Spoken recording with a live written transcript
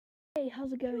Hey,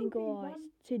 how's it going, guys?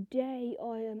 Today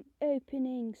I am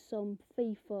opening some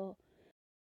FIFA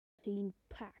 15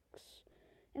 packs,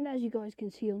 and as you guys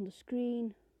can see on the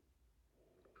screen,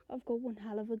 I've got one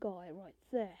hell of a guy right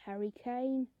there, Harry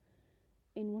Kane,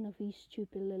 in one of these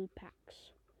stupid little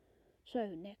packs. So,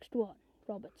 next one,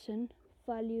 Robertson,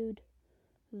 valued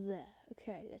there.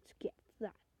 Okay, let's get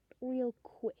that real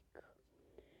quick.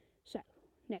 So,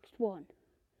 next one,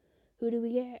 who do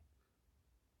we get?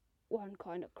 One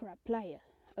kind of crap player.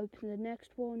 Open the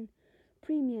next one,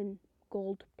 premium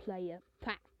gold player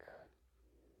pack.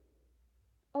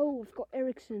 Oh, I've got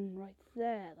Eriksen right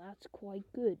there. That's quite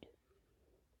good.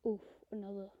 Oof,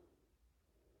 another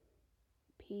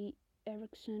P.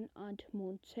 Eriksen and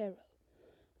Montero.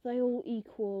 They all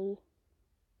equal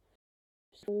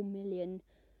 4 million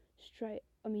straight.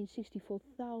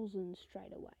 64,000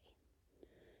 straight away.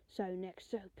 So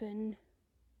next open.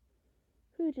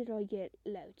 Who did I get?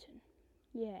 Lowton.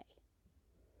 Yay.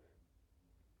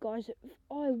 Guys, if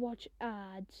I watch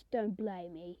ads, don't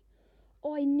blame me.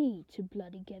 I need to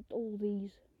bloody get all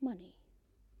these money.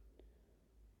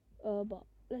 But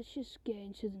let's just get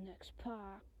into the next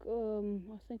pack.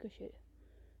 I think I should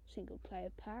single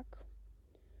player pack.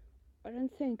 I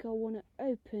don't think I want to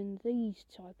open these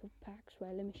type of packs.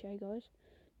 Well, let me show you guys.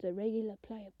 The regular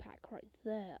player pack right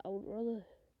there. I would rather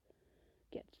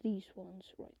get these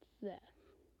ones right there.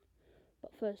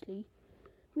 But firstly,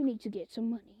 we need to get some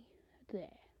money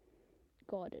there.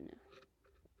 Gardener.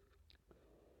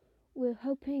 We're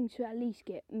hoping to at least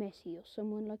get Messi or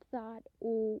someone like that,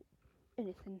 or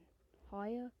anything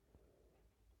higher,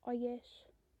 I guess.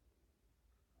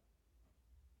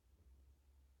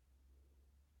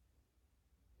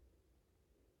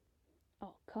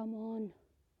 Oh, come on.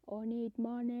 I need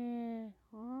money.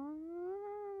 Oh,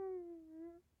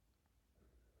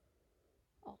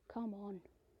 come on.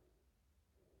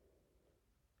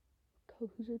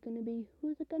 Who's it gonna be?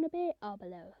 Who's it gonna be? Oh,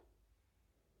 below.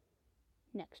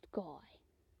 Next guy.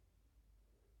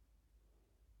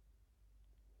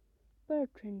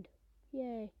 Bertrand.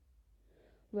 Yay.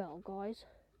 Well, guys,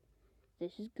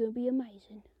 this is gonna be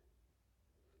amazing.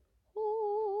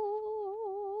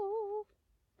 Oh!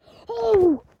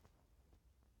 Oh!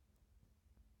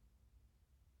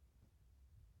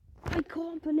 I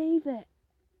can't believe it.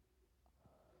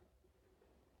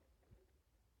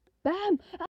 Bam!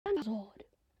 And Hazard.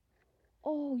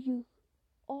 Oh, you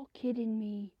are kidding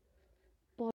me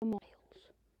by miles.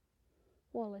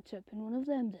 Well, let's open one of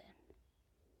them then.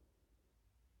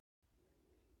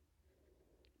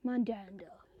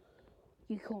 Mandanda.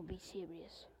 You can't be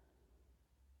serious.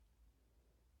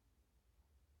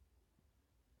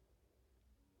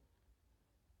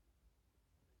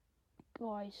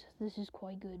 Guys, this is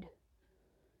quite good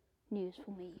news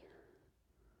for me,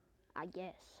 I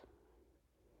guess.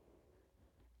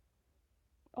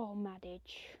 Oh, Matic.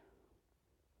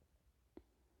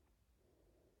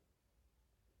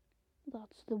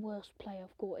 That's the worst play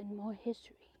I've got in my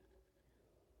history.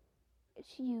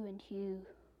 It's you and you.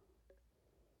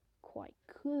 Quite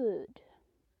good.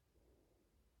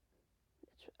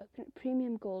 Let's open a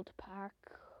premium gold pack.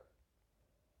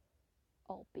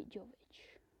 Oh,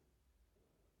 Bijovic.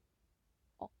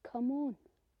 Oh, come on.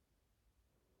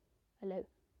 Hello,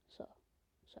 sir.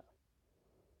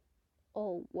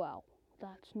 Oh, wow.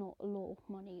 That's not a lot of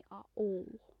money at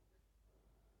all.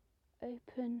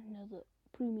 Open another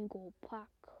premium gold pack.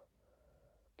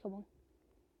 Come on.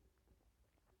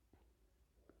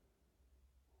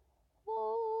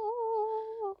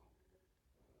 Oh.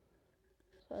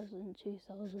 1,000,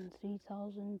 2,000,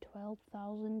 3,000,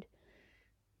 12,000,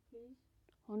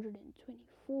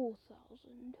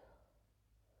 124,000.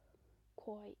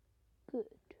 Quite good.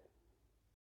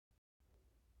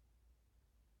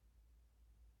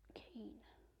 Kane.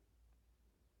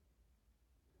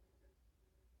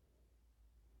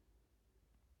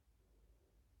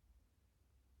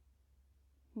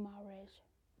 Mahrez.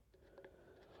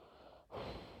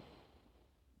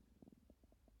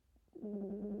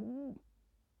 Oh,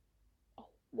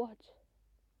 what?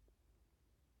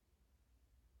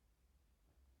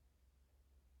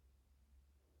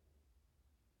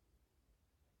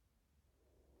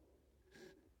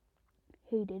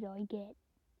 Who did I get?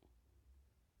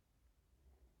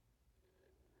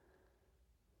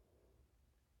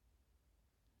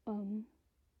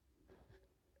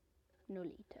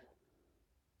 Nolito.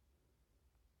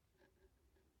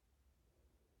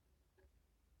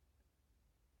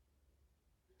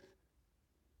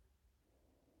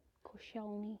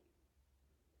 Koscielny.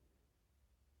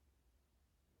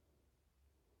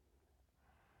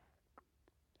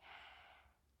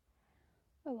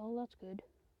 Oh well, that's good,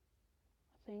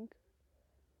 I think.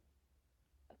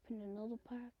 open another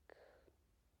pack.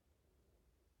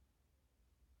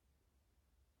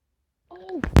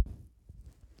 Oh!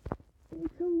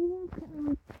 It's a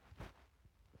rocket.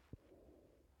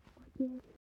 Yes.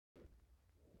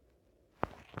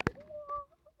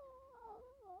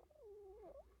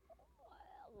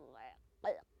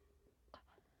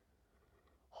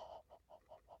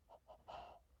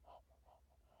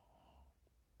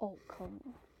 Oh, come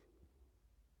on.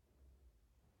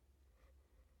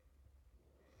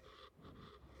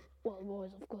 Well,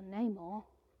 boys, I've got Neymar.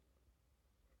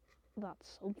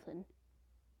 That's something.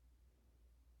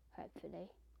 Hopefully.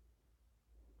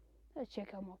 Let's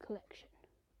check out my collection.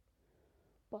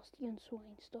 Bastian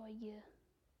Schweinsteiger.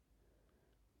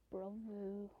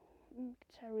 Bravo.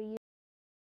 Terry.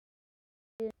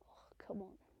 Oh, come on.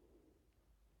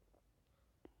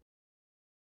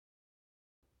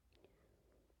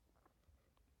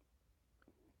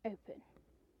 Open.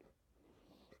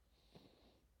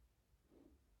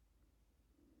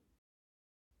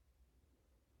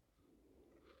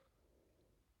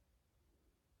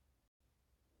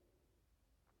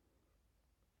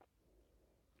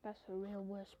 That's the real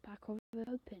worst pack I've ever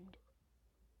opened.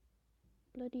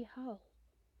 Bloody hell.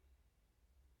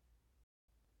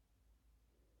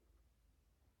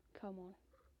 Come on.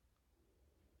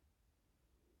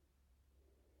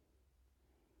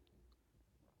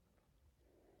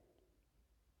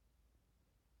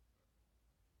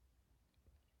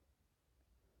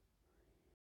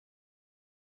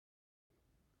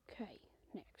 Okay,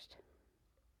 next.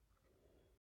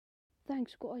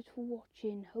 Thanks guys for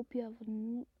watching. Hope you have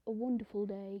a wonderful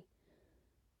day.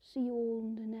 See you all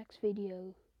in the next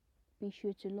video. Be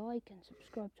sure to like and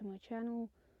subscribe to my channel.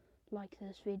 Like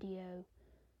this video.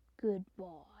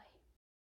 Goodbye.